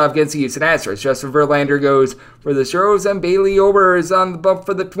to face off against the Houston Astros. Justin Verlander goes for the Stros, and Bailey Ober is on the bump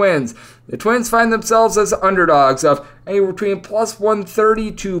for the Twins. The Twins find themselves as underdogs of anywhere between plus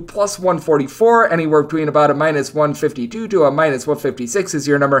 130 to plus 144, anywhere between about a minus 152 to a minus 156 is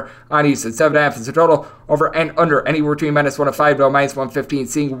your number on Houston. 7.5 is the total. Over and under anywhere between minus 105 to a minus 115.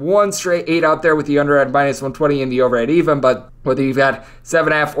 Seeing one straight 8 out there with the under at minus 120 and the over at even, but whether you've got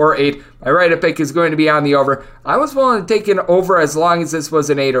 7.5 or 8, my right pick is going to be on the over. I was willing to take an over as long as this was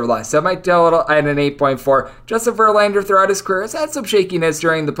an 8 or less. That might tell it at an 8.4. Justin Verlander throughout his career has had some shakiness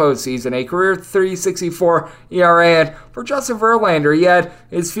during the postseason. A career 3.64 ERA, and for Justin Verlander, he had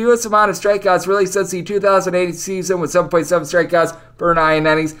his fewest amount of strikeouts really since the 2008 season with 7.7 strikeouts per 9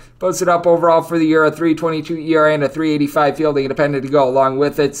 innings. Posted up overall for the year a 3.22 ERA and a 3.85 fielding independent to go along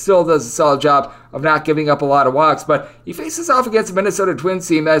with it. Still does a solid job of not giving up a lot of walks, but he faces off against a Minnesota Twins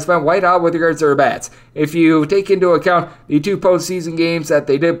team that has been white hot with regards to their bats. If you take into account the 2 postseason games that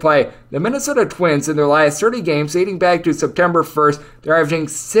they did play, the Minnesota Twins in their last 30 games dating back to September 1st, they're averaging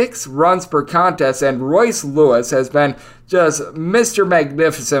 6 runs per contest, and Royce Lewis has been just Mr.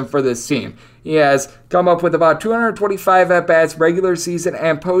 Magnificent for this team. He has come up with about 225 at-bats regular season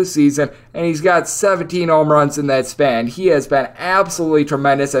and postseason, and he's got 17 home runs in that span. He has been absolutely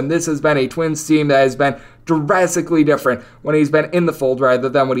tremendous, and this has been a Twins team that has been drastically different when he's been in the fold rather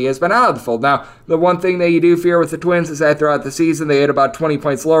than when he has been out of the fold. Now, the one thing that you do fear with the Twins is that throughout the season they hit about 20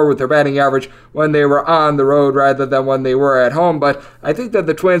 points lower with their batting average when they were on the road rather than when they were at home, but I think that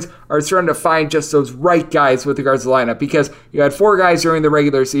the Twins are starting to find just those right guys with regards to the lineup, because you had 4 guys during the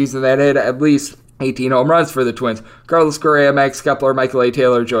regular season that hit at least 18 home runs for the Twins. Carlos Correa, Max Kepler, Michael A.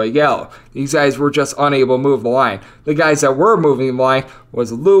 Taylor, Joey Gallo. These guys were just unable to move the line. The guys that were moving the line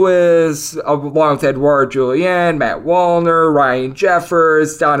was Lewis, along with Edouard Julien, Matt Wallner, Ryan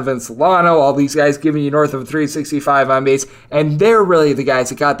Jeffers, Donovan Solano, all these guys giving you north of 365 on base, and they're really the guys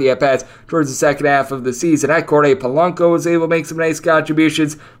that got the at-bats towards the second half of the season. At Corey Polanco was able to make some nice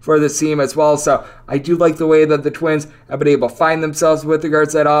contributions for the team as well, so I do like the way that the Twins have been able to find themselves with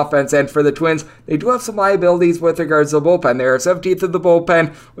regards to that offense, and for the Twins, they do have some liabilities with regards to the bullpen. They are 17th in the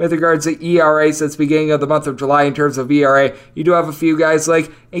bullpen with regards to ERA since the beginning of the month of July in terms of ERA. You do have a few guys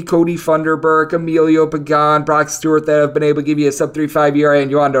like a Cody Funderburk, Emilio Pagan, Brock Stewart that have been able to give you a sub-3.5 ERA,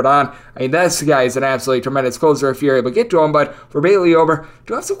 and Yohan Duran. I mean, this guy is an absolutely tremendous closer if you're able to get to him, but for Bailey Ober,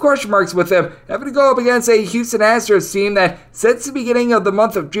 do have some question marks with him. Having to go up against a Houston Astros team that, since the beginning of the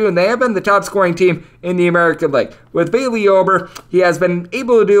month of June, they have been the top scoring team in the American League. With Bailey Ober, he has been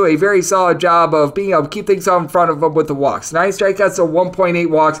able to do a very solid job of being able to keep things out in front of him with the walks. 9 strikeouts, so 1.8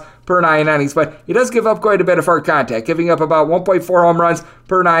 walks per 9 innings, but he does give up quite a bit of hard contact, giving up about 1.4 home runs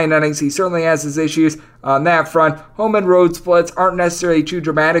per 9 innings. He certainly has his issues on that front. Home and road splits aren't necessarily too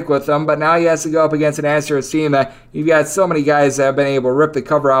dramatic with him, but now he has to go up against an Astros team that you've got so many guys that have been able to rip the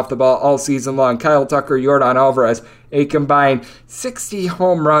cover off the ball all season long. Kyle Tucker, Yordan Alvarez, a combined 60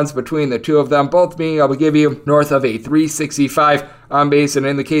 home runs between the two of them, both being able to give you north of a 365 on base, and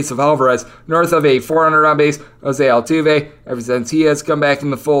in the case of Alvarez, north of a 400 on base. Jose Altuve, ever since he has come back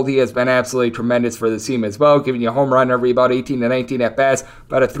in the fold, he has been absolutely tremendous for the team as well, giving you a home run every about 18 to 19 at bats,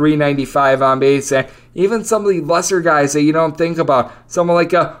 about a 395 on base, and even some of the lesser guys that you don't think about, someone like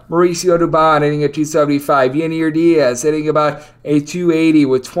Mauricio Dubon hitting a 275, Yanier Diaz hitting about a 280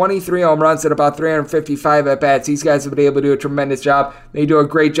 with 23 home runs at about 355 at bats. These guys have been able to do a tremendous job. They do a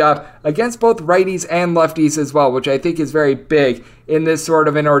great job against both righties and lefties as well, which I think is very big in this sort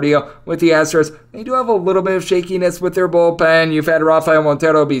of an ordeal with the Astros. They do have a little bit of shakiness with their bullpen. You've had Rafael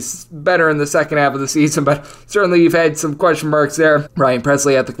Montero be better in the second half of the season, but certainly you've had some question marks there. Ryan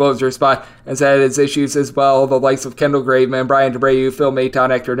Presley at the closer spot has had his issues issues as well. The likes of Kendall Graveman, Brian DeBreu, Phil Maton,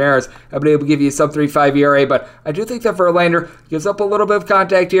 Hector Neris have been able to give you a sub-3.5 ERA, but I do think that Verlander gives up a little bit of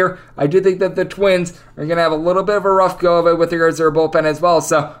contact here. I do think that the Twins are going to have a little bit of a rough go of it with regards to their bullpen as well.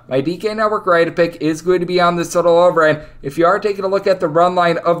 So my DK Network right pick is going to be on this total over. And if you are taking a look at the run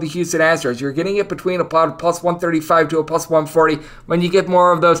line of the Houston Astros, you're getting it between about plus 135 to a plus 140. When you get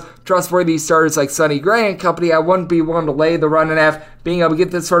more of those trustworthy starters like Sonny Gray and company, I wouldn't be willing to lay the run and a half. Being able to get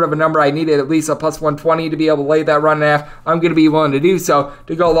this sort of a number, I needed at least a plus 120 to be able to lay that run and a half. I'm going to be willing to do so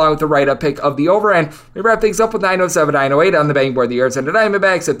to go along with the right-up pick of the over. And we wrap things up with 907, 908 on the betting board. The Arizona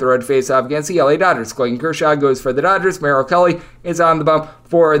Diamondbacks at the road face-off against the LA Dodgers. Clayton Kershaw goes for the Dodgers. Merrill Kelly is on the bump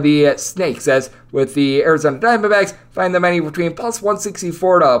for the Snakes, as with the Arizona Diamondbacks, find them anywhere between plus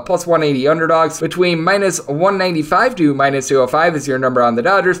 164 to plus 180 underdogs. Between minus 195 to minus 205 is your number on the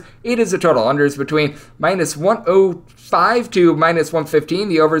Dodgers. It is a total unders between minus 105 to minus 115.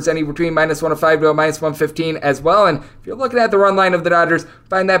 The over is anywhere between minus 105 to minus 115 as well. And if you're looking at the run line of the Dodgers,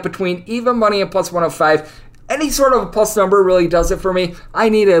 find that between even money and plus 105. Any sort of plus number really does it for me. I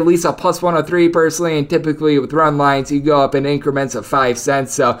need at least a plus 103 personally, and typically with run lines, you go up in increments of 5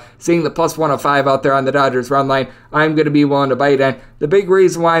 cents. So seeing the plus 105 out there on the Dodgers run line, I'm going to be willing to bite. And the big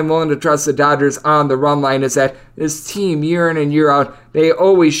reason why I'm willing to trust the Dodgers on the run line is that this team, year in and year out, they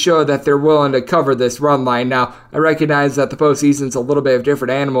always show that they're willing to cover this run line. Now, I recognize that the postseason's a little bit of a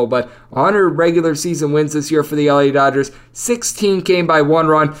different animal, but 100 regular season wins this year for the LA Dodgers. 16 came by 1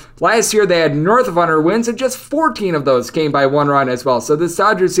 run. Last year, they had north of 100 wins, and just 14 of those came by 1 run as well. So this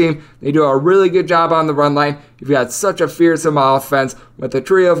Dodgers team, they do a really good job on the run line. You've got such a fearsome offense with a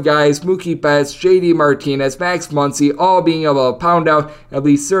trio of guys, Mookie Betts, JD Martinez, Max Muncy, all being able to pound out at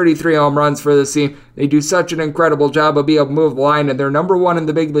least 33 home runs for this team. They do such an incredible job of being able to move the line, and they're number one in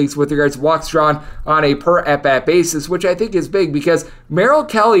the big leagues with regards to walks drawn on a per at-bat basis, which I think is big because Merrill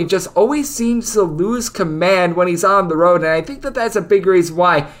Kelly just always seems to lose command when he's on the road, and I think that that's a big reason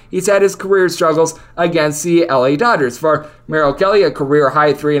why he's had his career struggles against the LA Dodgers. For Merrill Kelly, a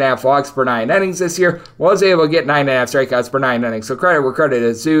career-high 3.5 walks per 9 innings this year, was able to get 9.5 strikeouts per 9 innings. So credit where credit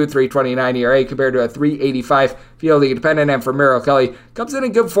is due, 3.29 ERA compared to a 3.85 fielding dependent, and for Merrill Kelly, comes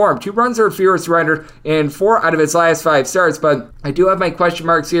in good form. 2 runs or fewer surrendered in 4 out of his last 5 starts, but I do have my question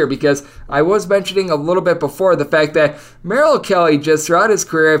marks here because I was mentioning a little bit before the fact that Merrill Kelly, just throughout his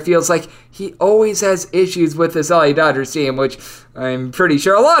career, it feels like he always has issues with this LA Dodgers team, which I'm pretty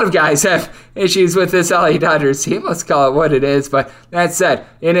sure a lot of guys have issues with this LA Dodgers team. Let's call it what it is. But that said,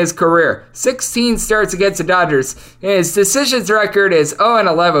 in his career, 16 starts against the Dodgers. His decisions record is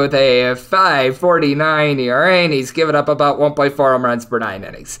 0-11 with a 5.49 ERA, and he's given up about 1.4 home runs per 9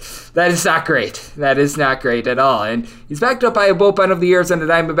 innings. That is not great. That is not great at all. And he's backed up by a bullpen of the Arizona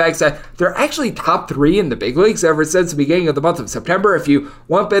Diamondbacks that they're actually top 3 in the big leagues ever since the beginning of the month of September. If you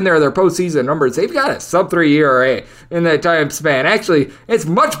lump in their postseason numbers, they've got a sub-3 ERA in that time span. Actually, it's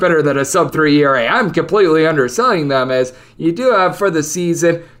much better than a sub-3 ERA. I'm completely underselling them, as you do have for the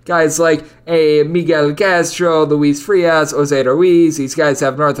season guys like Miguel Castro, Luis Frias, Jose Ruiz. These guys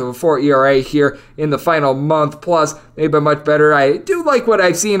have north of a 4 ERA here in the final month. Plus, they've been much better. I do like what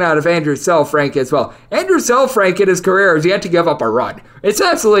I've seen out of Andrew Saalfrank as well. Andrew Saalfrank in his career has yet to give up a run. It's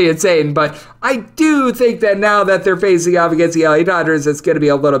absolutely insane, but I do think that now that they're facing off against the LA Dodgers, it's going to be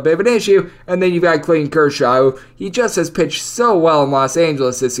a little bit of an issue. And then you've got Clayton Kershaw, who he just has pitched so well in Los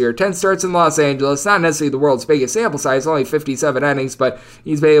Angeles this year. 10 starts in Los Angeles, not necessarily the world's biggest sample size, only 57 innings, but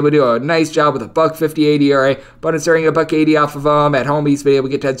he's been able to do a nice job with a $1.58 ERA, but it's earning a $1.80 off of him. At home, he's been able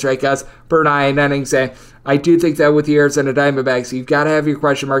to get 10 strikeouts per 9 innings, and I do think that with the Arizona Diamondbacks, you've got to have your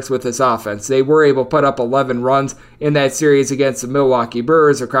question marks with this offense. They were able to put up 11 runs in that series against the Milwaukee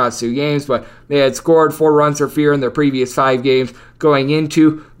Brewers across 2 games, but they had scored 4 runs or fewer in their previous 5 games going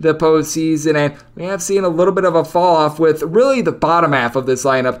into the postseason, and we have seen a little bit of a fall off with really the bottom half of this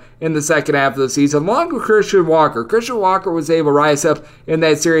lineup in the second half of the season, along with Christian Walker. Christian Walker was able to rise up in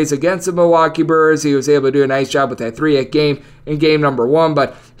that series against the Milwaukee Brewers. He was able to do a nice job with that 3-hit game in game number 1,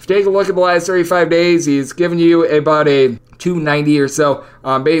 but if you take a look at the last 35 days, he's given you about a 290 or so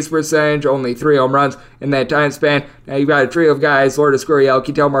on base percentage, only 3 home runs in that time span. Now you've got a trio of guys, Lourdes Gurriel,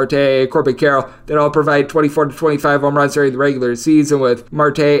 Ketel Marte, Corbin Carroll, that all provide 24 to 25 home runs during the regular season, with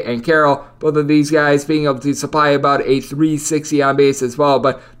Marte and Carroll, both of these guys being able to supply about a 360 on base as well.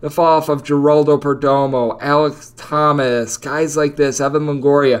 But the fall off of Geraldo Perdomo, Alex Thomas, guys like this, Evan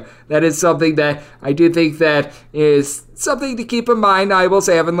Longoria, that is something that I do think that is something to keep in mind. I will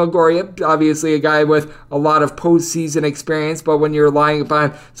say Evan Longoria, obviously a guy with a lot of postseason experience, but when you're relying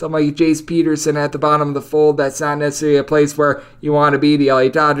upon someone like Jace Peterson at the bottom of the fold, that's not necessarily a place where you want to be. The LA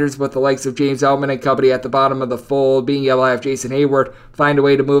Dodgers with the likes of James Outman and company at the bottom of the fold, being able to have Jason Hayward find a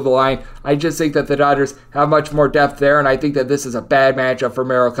way to move the line. I just think that the Dodgers have much more depth there, and I think that this is a bad matchup for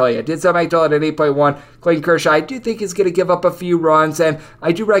Merrill Kelly. I did set my total at 8.1. Clayton Kershaw, I do think is going to give up a few runs, and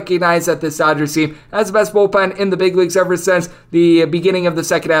I do recognize that this Dodgers team has the best bullpen in the big leagues ever since the beginning of the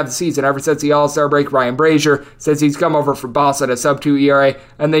second half of the season, ever since the All-Star break. Ryan Brazier, since he's come over from Boston, a sub-2 ERA,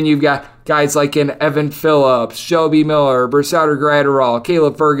 and then you've got guys like Evan Phillips, Shelby Miller, Brusdar Graterol,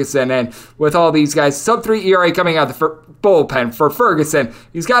 Caleb Ferguson, and with all these guys, sub-3 ERA coming out the bullpen for Ferguson.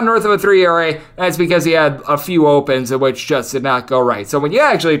 He's got north of a 3 ERA, and that's because he had a few opens in which just did not go right. So when you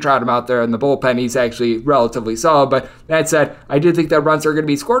actually trot him out there in the bullpen, he's actually relatively solid. But that said, I do think that runs are going to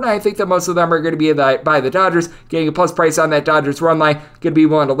be scored, and I think that most of them are going to be by the Dodgers. Getting a plus price on that Dodgers run line, going to be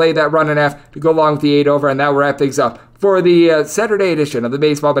willing to lay that 1.5 to go along with the 8 over, and that will wrap things up for the Saturday edition of the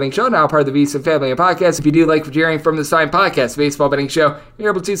Baseball Betting Show, now part of the VSiN Family Podcast. If you do like what you're hearing from this fine podcast, Baseball Betting Show,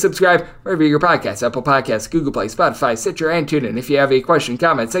 you're able to subscribe wherever your podcasts, Apple Podcasts, Google Play, Spotify, Stitcher, and TuneIn. If you have a question,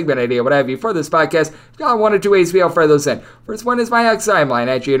 comment, segment idea, what have you for this podcast, you've got one or two ways to be able to fire those in. First one is my X timeline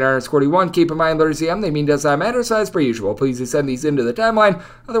at GNR41. Keep in mind, letters EM, they mean does not matter, so as per usual, please do send these into the timeline.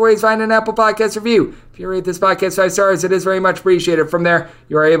 Other ways, find an Apple Podcast review. If you rate this podcast 5 stars, it is very much appreciated. From there,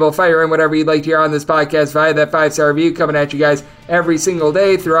 you are able to fire in whatever you'd like to hear on this podcast via that 5-star review, coming at you guys every single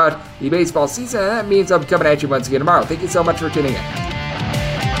day throughout the baseball season, and that means I'm coming at you once again tomorrow. Thank you so much for tuning in.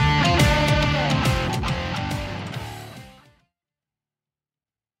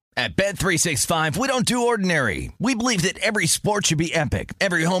 At Bet365, we don't do ordinary. We believe that every sport should be epic.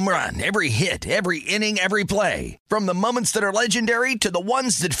 Every home run, every hit, every inning, every play. From the moments that are legendary to the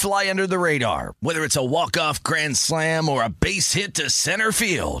ones that fly under the radar. Whether it's a walk-off grand slam or a base hit to center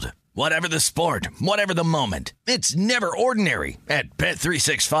field. Whatever the sport, whatever the moment, it's never ordinary at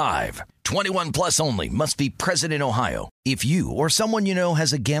Bet365. 21 plus only. Must be present in Ohio. If you or someone you know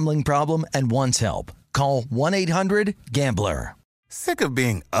has a gambling problem and wants help, call 1-800-GAMBLER. Sick of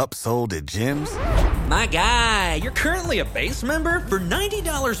being upsold at gyms? My guy, you're currently a base member? For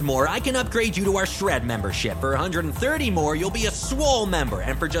 $90 more, I can upgrade you to our Shred membership. For $130 more, you'll be a Swole member.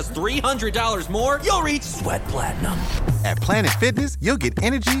 And for just $300 more, you'll reach Sweat Platinum. At Planet Fitness, you'll get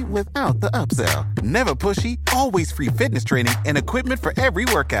energy without the upsell. Never pushy, always free fitness training and equipment for every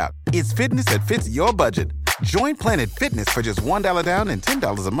workout. It's fitness that fits your budget. Join Planet Fitness for just $1 down and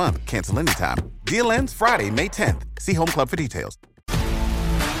 $10 a month. Cancel anytime. Deal ends Friday, May 10th. See Home Club for details.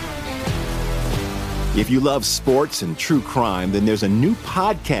 If you love sports and true crime, then there's a new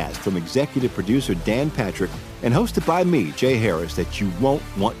podcast from executive producer Dan Patrick and hosted by me, Jay Harris, that you won't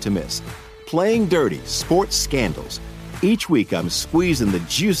want to miss. Playing Dirty: Sports Scandals. Each week, I'm squeezing the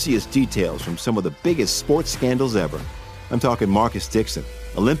juiciest details from some of the biggest sports scandals ever. I'm talking Marcus Dixon,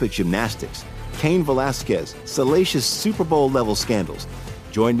 Olympic gymnastics, Cain Velasquez, salacious Super Bowl-level scandals.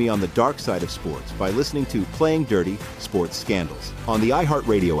 Join me on the dark side of sports by listening to Playing Dirty: Sports Scandals on the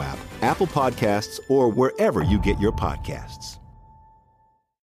iHeartRadio app, Apple Podcasts, or wherever you get your podcasts.